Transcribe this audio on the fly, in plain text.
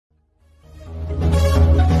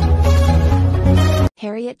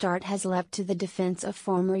Harriet Dart has leapt to the defense of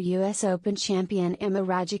former US Open champion Emma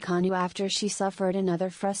Raducanu after she suffered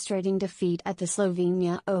another frustrating defeat at the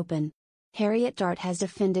Slovenia Open. Harriet Dart has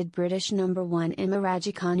defended British number 1 Emma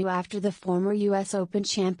Raducanu after the former US Open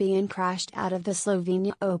champion crashed out of the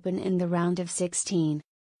Slovenia Open in the round of 16.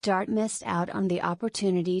 Dart missed out on the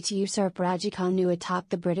opportunity to usurp Raducanu atop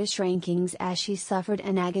the British rankings as she suffered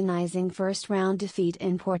an agonizing first-round defeat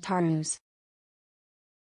in Portorož.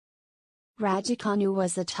 Raducanu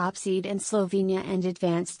was the top seed in Slovenia and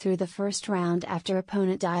advanced through the first round after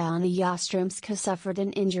opponent Diana Yastremska suffered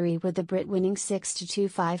an injury with the Brit winning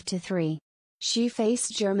 6-2 5-3. She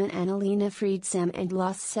faced German Annalena Friedsam and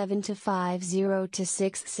lost 7-5 0-6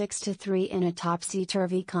 6-3 in a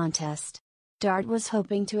topsy-turvy contest. Dart was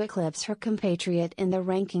hoping to eclipse her compatriot in the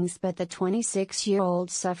rankings, but the 26-year-old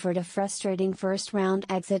suffered a frustrating first-round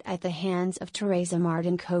exit at the hands of Tereza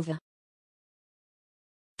Martinkova.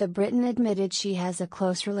 The Briton admitted she has a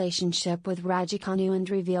close relationship with Raducanu and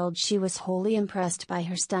revealed she was wholly impressed by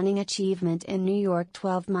her stunning achievement in New York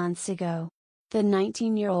 12 months ago. The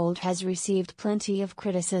 19-year-old has received plenty of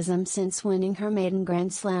criticism since winning her maiden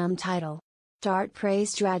Grand Slam title. Dart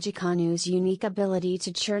praised Raducanu's unique ability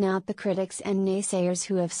to churn out the critics and naysayers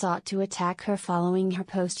who have sought to attack her following her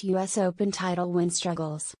post-US Open title win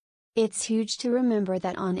struggles. "It's huge to remember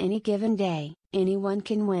that on any given day, anyone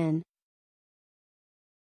can win,"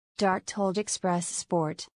 Dart told Express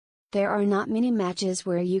Sport. "There are not many matches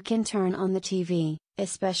where you can turn on the TV,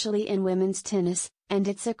 especially in women's tennis, and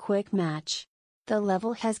it's a quick match. The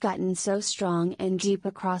level has gotten so strong and deep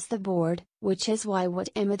across the board, which is why what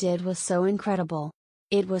Emma did was so incredible.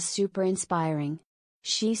 It was super inspiring.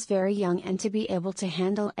 She's very young, and to be able to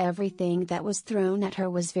handle everything that was thrown at her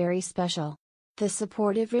was very special." The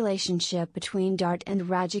supportive relationship between Dart and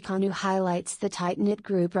Raducanu highlights the tight-knit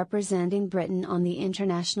group representing Britain on the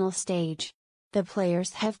international stage. The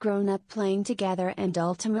players have grown up playing together and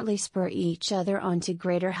ultimately spur each other on to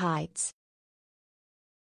greater heights.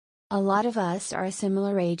 "A lot of us are a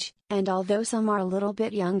similar age, and although some are a little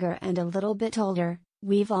bit younger and a little bit older,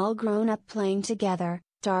 we've all grown up playing together,"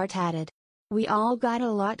 Dart added. "We all got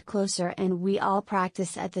a lot closer and we all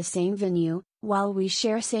practice at the same venue, while we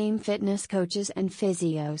share same fitness coaches and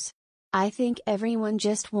physios. I think everyone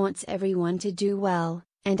just wants everyone to do well,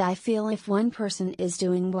 and I feel if one person is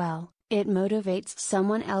doing well, it motivates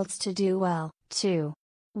someone else to do well, too.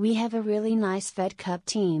 We have a really nice Fed Cup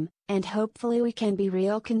team, and hopefully we can be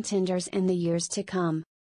real contenders in the years to come."